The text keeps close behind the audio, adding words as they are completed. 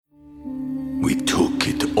We took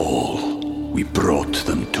it all. We brought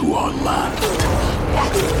them to our land.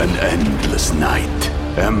 An endless night,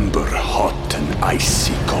 ember hot and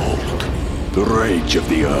icy cold. The rage of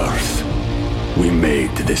the earth. We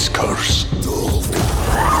made this curse.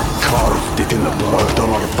 Carved it in the blood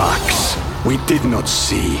on our backs. We did not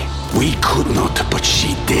see. We could not, but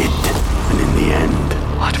she did. And in the end...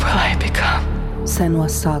 What will I become?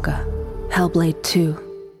 Senua's Saga. Hellblade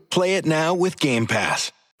 2. Play it now with Game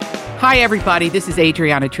Pass. Hi, everybody. This is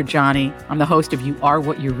Adriana Trajani. I'm the host of You Are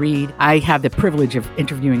What You Read. I have the privilege of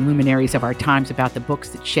interviewing luminaries of our times about the books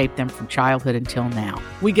that shaped them from childhood until now.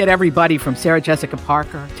 We get everybody from Sarah Jessica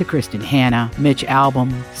Parker to Kristen Hanna, Mitch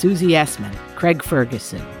Albom, Susie Essman, Craig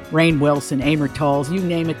Ferguson, Rainn Wilson, Amor Tolls, you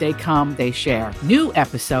name it, they come, they share. New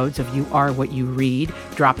episodes of You Are What You Read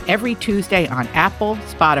drop every Tuesday on Apple,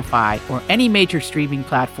 Spotify, or any major streaming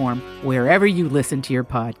platform wherever you listen to your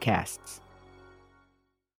podcasts.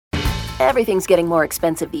 Everything's getting more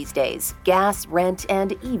expensive these days. Gas, rent,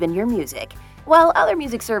 and even your music. While other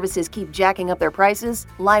music services keep jacking up their prices,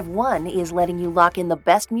 Live One is letting you lock in the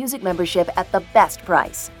best music membership at the best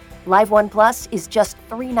price. Live One Plus is just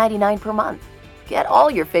 $3.99 per month. Get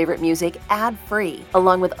all your favorite music ad-free,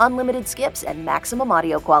 along with unlimited skips and maximum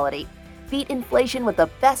audio quality. Beat inflation with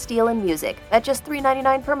the best deal in music at just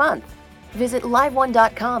 $3.99 per month. Visit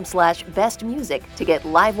liveone.com/bestmusic to get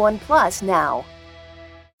Live One Plus now.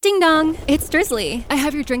 Ding dong, it's Drizzly. I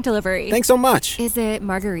have your drink delivery. Thanks so much. Is it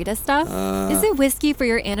margarita stuff? Is it whiskey for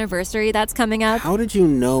your anniversary that's coming up? How did you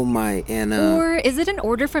know my Anna? Or is it an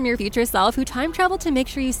order from your future self who time traveled to make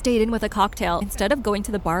sure you stayed in with a cocktail instead of going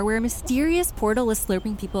to the bar where a mysterious portal is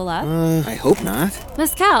slurping people up? I hope not.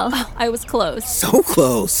 Mezcal. Oh, I was close. So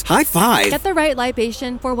close. High five. Get the right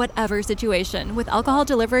libation for whatever situation with alcohol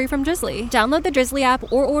delivery from Drizzly. Download the Drizzly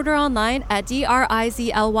app or order online at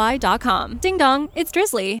DRIZLY.com. Ding dong, it's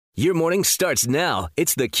Drizzly. Your morning starts now.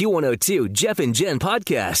 It's the Q102 Jeff and Jen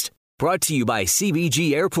podcast. Brought to you by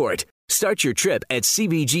CBG Airport. Start your trip at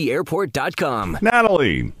CBGAirport.com.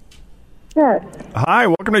 Natalie. Yes. Hi,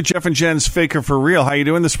 welcome to Jeff and Jen's Faker for Real. How you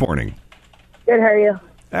doing this morning? Good, how are you?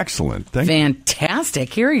 Excellent. Thank you.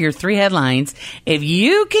 Fantastic. Here are your three headlines. If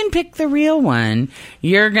you can pick the real one,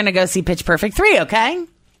 you're going to go see Pitch Perfect 3, okay?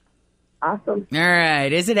 Awesome. All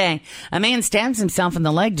right. Is it A? A man stabs himself in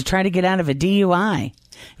the leg to try to get out of a DUI.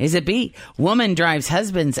 Is it B? Woman drives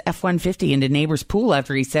husband's F-150 into neighbor's pool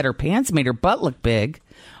after he said her pants made her butt look big.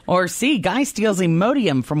 Or C? Guy steals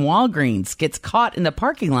Imodium from Walgreens, gets caught in the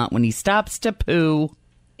parking lot when he stops to poo.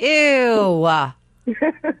 Ew.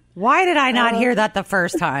 Why did I not hear that the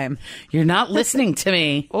first time? You're not listening to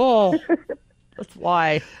me. Oh, that's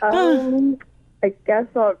why. I guess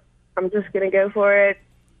I'm just going to go for it.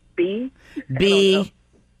 B? B.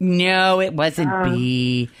 No, it wasn't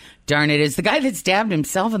B. Darn it, it's the guy that stabbed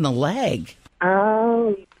himself in the leg.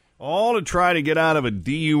 Oh. All to try to get out of a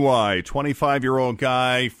DUI. 25-year-old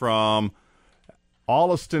guy from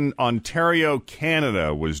Alliston, Ontario,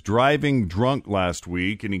 Canada, was driving drunk last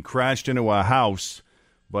week, and he crashed into a house.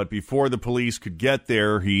 But before the police could get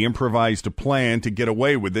there, he improvised a plan to get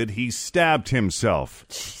away with it. He stabbed himself.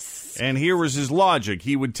 Jeez. And here was his logic.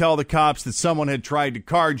 He would tell the cops that someone had tried to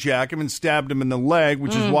carjack him and stabbed him in the leg,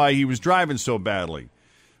 which is why he was driving so badly.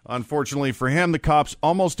 Unfortunately for him, the cops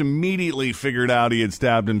almost immediately figured out he had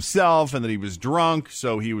stabbed himself and that he was drunk,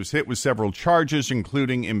 so he was hit with several charges,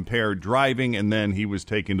 including impaired driving, and then he was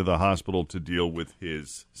taken to the hospital to deal with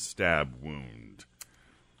his stab wound.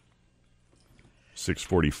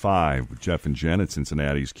 6:45 with Jeff and Jen at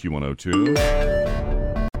Cincinnati's Q102.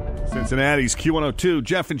 Cincinnati's Q102,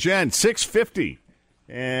 Jeff and Jen, 6:50.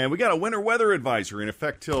 And we got a winter weather advisory in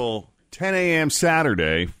effect till 10 a.m.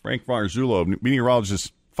 Saturday. Frank Marzullo,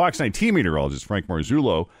 meteorologist, Fox 19 meteorologist Frank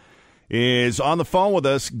Marzullo, is on the phone with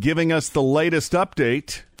us, giving us the latest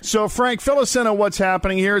update. So, Frank, fill us in on what's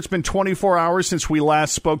happening here. It's been 24 hours since we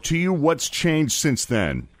last spoke to you. What's changed since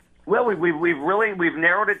then? Well, we've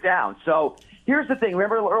narrowed it down. So here's the thing.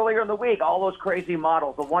 Remember earlier in the week, all those crazy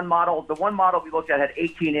models. The one model we looked at had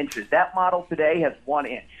 18 inches. That model today has 1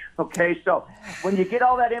 inch. Okay, so when you get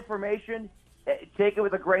all that information, take it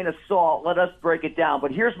with a grain of salt. Let us break it down.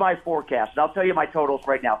 But here's my forecast, and I'll tell you my totals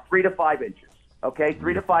right now. 3 to 5 inches. Okay,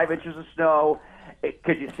 3 to 5 inches of snow.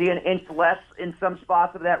 Could you see an inch less in some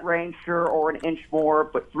spots of that range? Sure, or an inch more.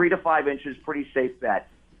 But 3 to 5 inches, pretty safe bet.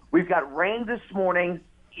 We've got rain this morning.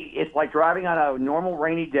 It's like driving on a normal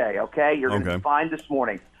rainy day, okay? You're going to be fine this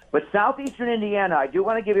morning. But southeastern Indiana, I do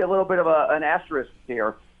want to give you a little bit of an asterisk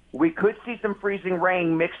here. We could see some freezing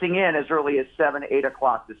rain mixing in as early as 7, 8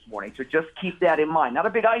 o'clock this morning. So just keep that in mind. Not a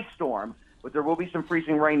big ice storm, but there will be some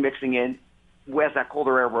freezing rain mixing in. as that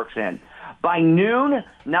colder air works in. By noon,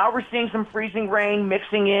 now we're seeing some freezing rain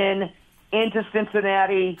mixing into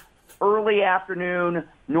Cincinnati, early afternoon,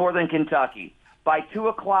 northern Kentucky. By 2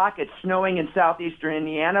 o'clock, it's snowing in southeastern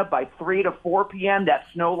Indiana. By 3 to 4 p.m., that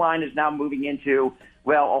snow line is now moving into,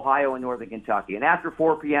 Ohio and northern Kentucky. And after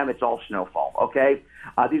 4 p.m., it's all snowfall, okay?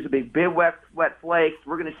 These will be big, wet flakes.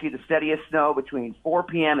 We're going to see the steadiest snow between 4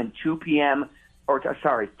 p.m. and 2 p.m.,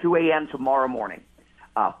 2 a.m. tomorrow morning.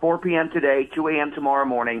 4 p.m. today, 2 a.m. tomorrow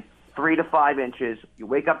morning, 3 to 5 inches. You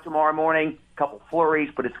wake up tomorrow morning, a couple flurries,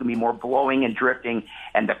 but it's going to be more blowing and drifting.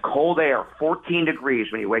 And the cold air, 14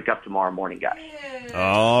 degrees when you wake up tomorrow morning, guys.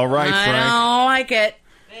 All right, Frank. I don't like it.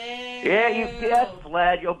 Yeah, you get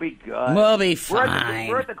Fled. You'll be good. We'll be fine.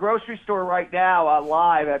 We're at the grocery store right now,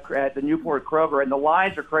 live at the Newport Kroger, and the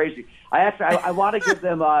lines are crazy. I want to give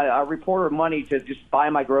them a reporter money to just buy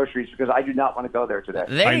my groceries because I do not want to go there today.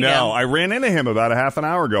 I know. I ran into him about a half an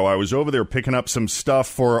hour ago. I was over there picking up some stuff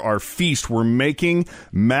for our feast. We're making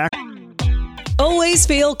Always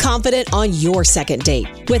feel confident on your second date.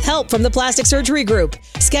 With help from the Plastic Surgery Group.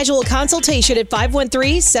 Schedule a consultation at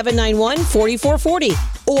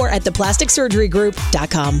 513-791-4440 or at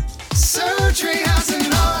theplasticsurgerygroup.com. Surgery has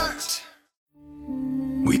an art.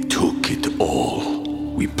 We took it all.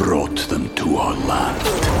 We brought them to our land.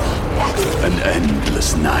 An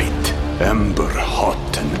endless night, ember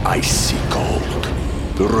hot and icy cold.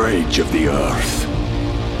 The rage of the earth.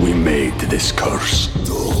 We made this curse.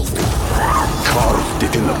 Carved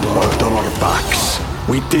it in the blood on our backs.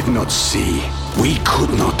 We did not see. We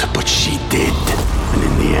could not, but she did. And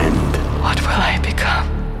in the end, what will I become?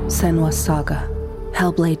 Senua's Saga.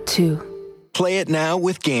 Hellblade 2. Play it now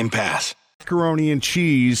with Game Pass. Macaroni and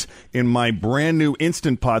cheese in my brand new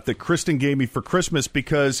Instant Pot that Kristen gave me for Christmas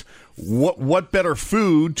because what better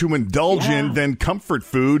food to indulge in than comfort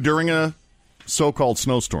food during a so-called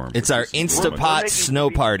snowstorm? It's our Instapot snow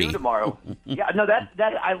party tomorrow. Yeah, no, that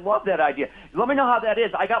I love that idea. Let me know how that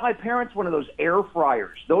is. I got my parents one of those air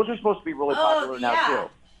fryers. Those are supposed to be really popular now too.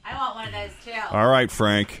 I want one of those too. All right,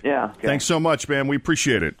 Frank. Yeah. Okay. Thanks so much, man. We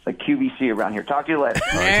appreciate it. It's like QVC around here. Talk to you later.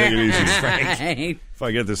 All right, take it easy, Frank.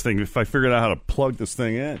 If I figured out how to plug this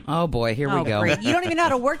thing in. Oh boy, here we go. Great. You don't even know how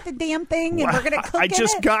to work the damn thing, and we're gonna cook I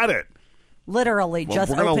just got it. Literally, Well, just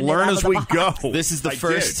we're going to learn as we go. This is the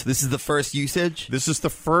first. This is the first usage. This is the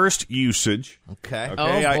first usage. Okay.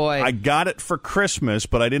 Oh boy. I got it for Christmas,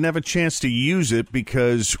 but I didn't have a chance to use it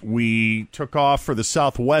because we took off for the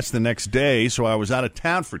Southwest the next day, so I was out of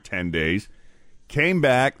town for 10 days. Came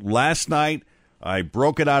back last night. I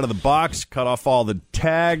broke it out of the box, cut off all the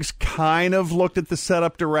tags, kind of looked at the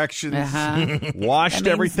setup directions, washed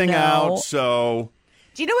everything out. So.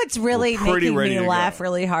 Do you know what's really making me laugh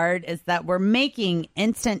really hard is that we're making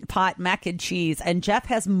Instant Pot mac and cheese, and Jeff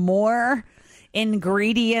has more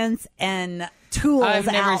ingredients and tools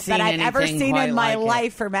out that I've ever seen in my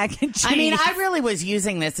life for mac and cheese. I mean, I really was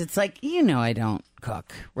using this. It's like, I don't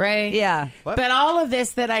cook, right? Yeah. But all of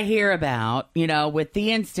this that I hear about, with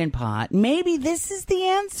the Instant Pot, maybe this is the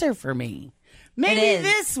answer for me. Maybe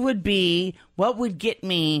this would be what would get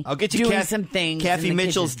me I'll get you doing some things. Kathy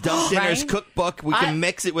Mitchell's Dump Dinners cookbook. We can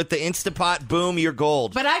mix it with the Instapot. Boom, you're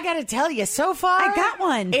gold. But I got to tell you, so far, I got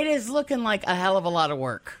one. It is looking like a hell of a lot of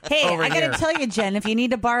work. Hey, I got to tell you, Jen, if you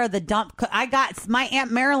need to borrow the I got my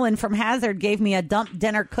Aunt Marilyn from Hazard gave me a Dump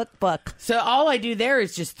Dinner cookbook. So all I do there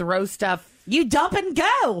is just throw stuff. You dump and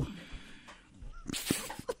go.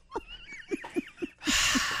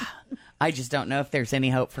 I just don't know if there's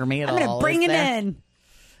any hope for me at all. I'm going to bring it in.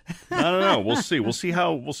 I don't know. We'll see. We'll see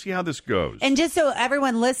how this goes. And just so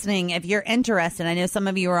everyone listening, if you're interested, I know some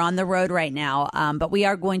of you are on the road right now, but we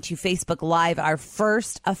are going to Facebook Live our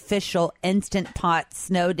first official Instant Pot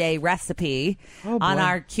Snow Day recipe on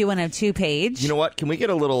our Q102 page. You know what? Can we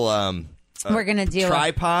get a little we're gonna do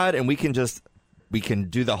tripod and we can do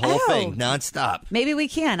the whole thing nonstop. Maybe we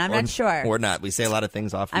can. I'm not sure. Or not. We say a lot of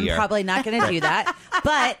things off the air. I'm probably not going to do that.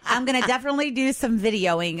 But I'm going to definitely do some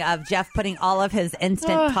videoing of Jeff putting all of his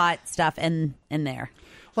Instant Pot stuff in there.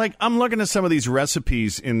 Like, I'm looking at some of these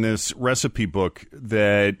recipes in this recipe book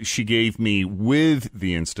that she gave me with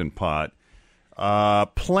the Instant Pot.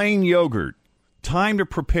 Plain yogurt. Time to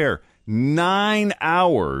prepare. 9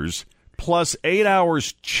 hours plus 8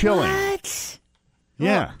 hours chilling. What?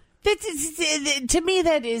 Yeah. To me,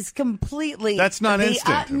 that is completely... That's not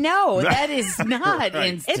instant. No, that is not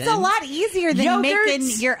instant. It's a lot easier than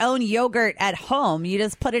making your own yogurt at home. You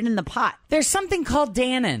just put it in the pot. There's something called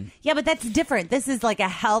Dannon. Yeah, but that's different. This is like a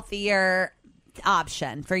healthier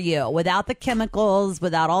option for you. Without the chemicals,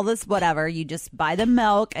 without all this whatever. You just buy the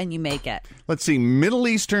milk and you make it. Let's see. Middle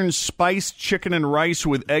Eastern spiced chicken and rice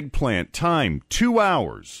with eggplant. Time, 2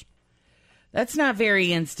 hours. That's not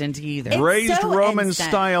very instant either. Braised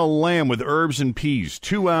Roman-style lamb with herbs and peas,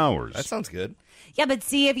 2 hours. That sounds good. Yeah, but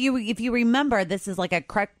see, if you remember, this is like a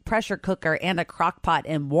pressure cooker and a crock pot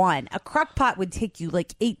in one. A crock pot would take you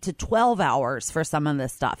like 8 to 12 hours for some of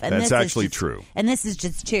this stuff. And That's actually true. And this is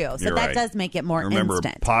just 2. So You're that right. does make it more Remember,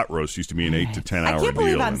 instant. pot roast used to be an 8 to 10 hour deal. I can't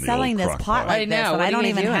believe I'm in the selling old this crock pot like this, and I don't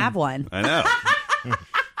even have one. I know.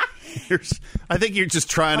 I think you're just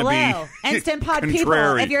trying to Hello, be Instant Pot contrary.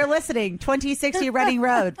 people, if you're listening, 2060 Reading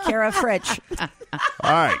Road, Kara Fritsch.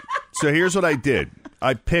 All right, so here's what I did.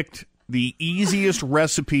 I picked the easiest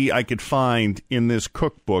recipe I could find in this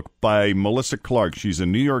cookbook by Melissa Clark. She's a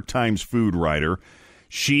New York Times food writer.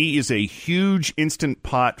 She is a huge Instant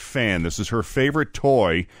Pot fan. This is her favorite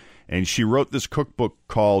toy, and she wrote this cookbook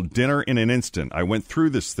called Dinner in an Instant. I went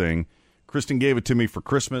through this thing. Kristen gave it to me for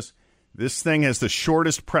Christmas. This thing has the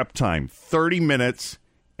shortest prep time, 30 minutes,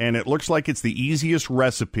 and it looks like it's the easiest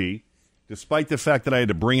recipe, despite the fact that I had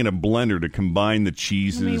to bring in a blender to combine the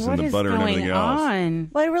cheeses and the butter and everything else.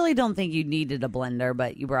 Well, I really don't think you needed a blender,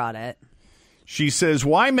 but you brought it. She says,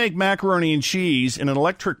 why make macaroni and cheese in an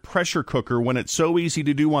electric pressure cooker when it's so easy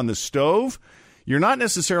to do on the stove? You're not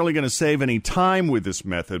necessarily going to save any time with this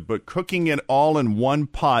method, but cooking it all in one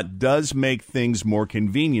pot does make things more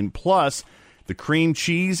convenient. Plus, the cream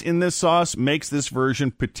cheese in this sauce makes this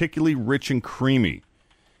version particularly rich and creamy.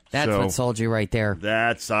 That's what sold you right there.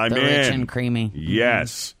 I'm in. Rich and creamy.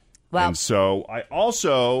 Yes. Well, and so I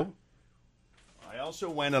also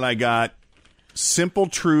went and I got Simple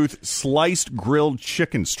Truth sliced grilled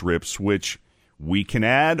chicken strips, which we can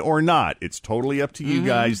add or not. It's totally up to you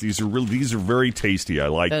guys. These are very tasty. I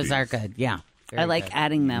like those. These Are good. Yeah. I like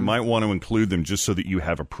adding them. You might want to include them just so that you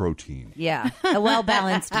have a protein. Yeah, a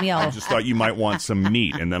well-balanced meal. I just thought you might want some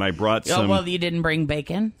meat, and then I brought some. Oh, well, you didn't bring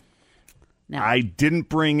bacon? No. I didn't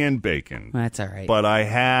bring in bacon. That's all right. But I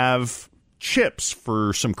have chips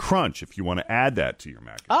for some crunch if you want to add that to your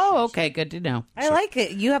mac and cheese. Oh, okay. Good to know. I like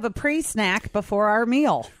it. You have a pre-snack before our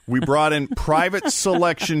meal. We brought in private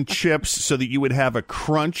selection chips so that you would have a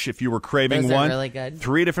crunch if you were craving Those are one. really good.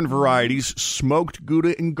 3 different varieties: smoked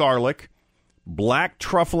Gouda and garlic, black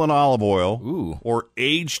truffle and olive oil, or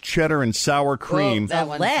aged cheddar and sour cream. That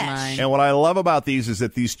one's mine. And what I love about these is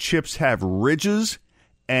that these chips have ridges,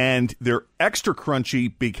 and they're extra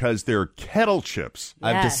crunchy because they're kettle chips.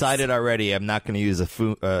 I've decided already I'm not going to use a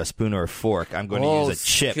spoon or a fork. I'm going to use a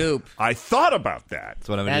chip. Scoop. I thought about that. That's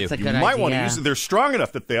what I'm going to do. You might want to use it. They're strong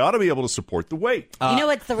enough that they ought to be able to support the weight. You know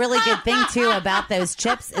what's the really good thing, too, about those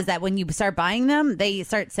chips is that when you start buying them, they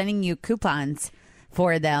start sending you coupons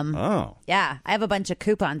for them. Oh. Yeah. I have a bunch of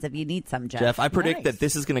coupons if you need some, Jeff. Jeff, I predict that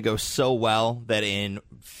this is going to go so well that in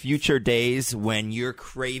future days when you're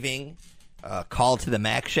craving call to the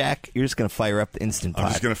Mac Shack, you're just going to fire up the Instant Pot.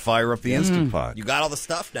 I'm just going to fire up the Instant Pot. You got all the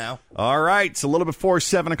stuff now. All right. It's a little before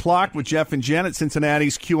 7 o'clock with Jeff and Jen at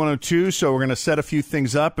Cincinnati's Q102. So we're going to set a few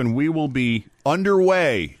things up, and we will be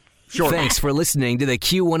underway shortly. Thanks for listening to the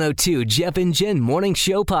Q102 Jeff and Jen Morning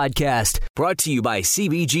Show podcast, brought to you by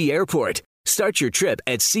CBG Airport. Start your trip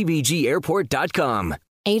at CBGAirport.com.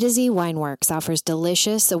 A to Z Wineworks offers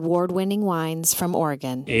delicious, award-winning wines from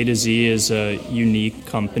Oregon. A to Z is a unique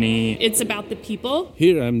company. It's about the people.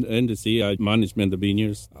 Here I'm A to Z. I manage the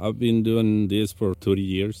vineyards. I've been doing this for 30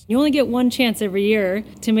 years. You only get one chance every year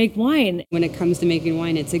to make wine. When it comes to making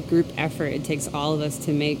wine, it's a group effort. It takes all of us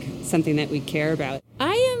to make something that we care about.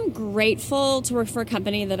 I am grateful to work for a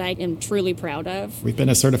company that I am truly proud of. We've been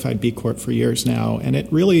a certified B Corp for years now, and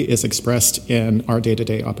it really is expressed in our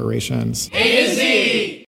day-to-day operations. A to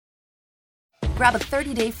Z! Grab a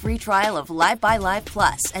 30-day free trial of Live by Live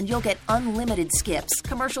Plus, and you'll get unlimited skips,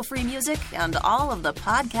 commercial-free music, and all of the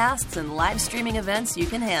podcasts and live streaming events you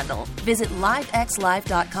can handle. Visit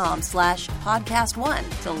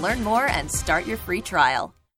livexlive.com/podcast1 to learn more and start your free trial.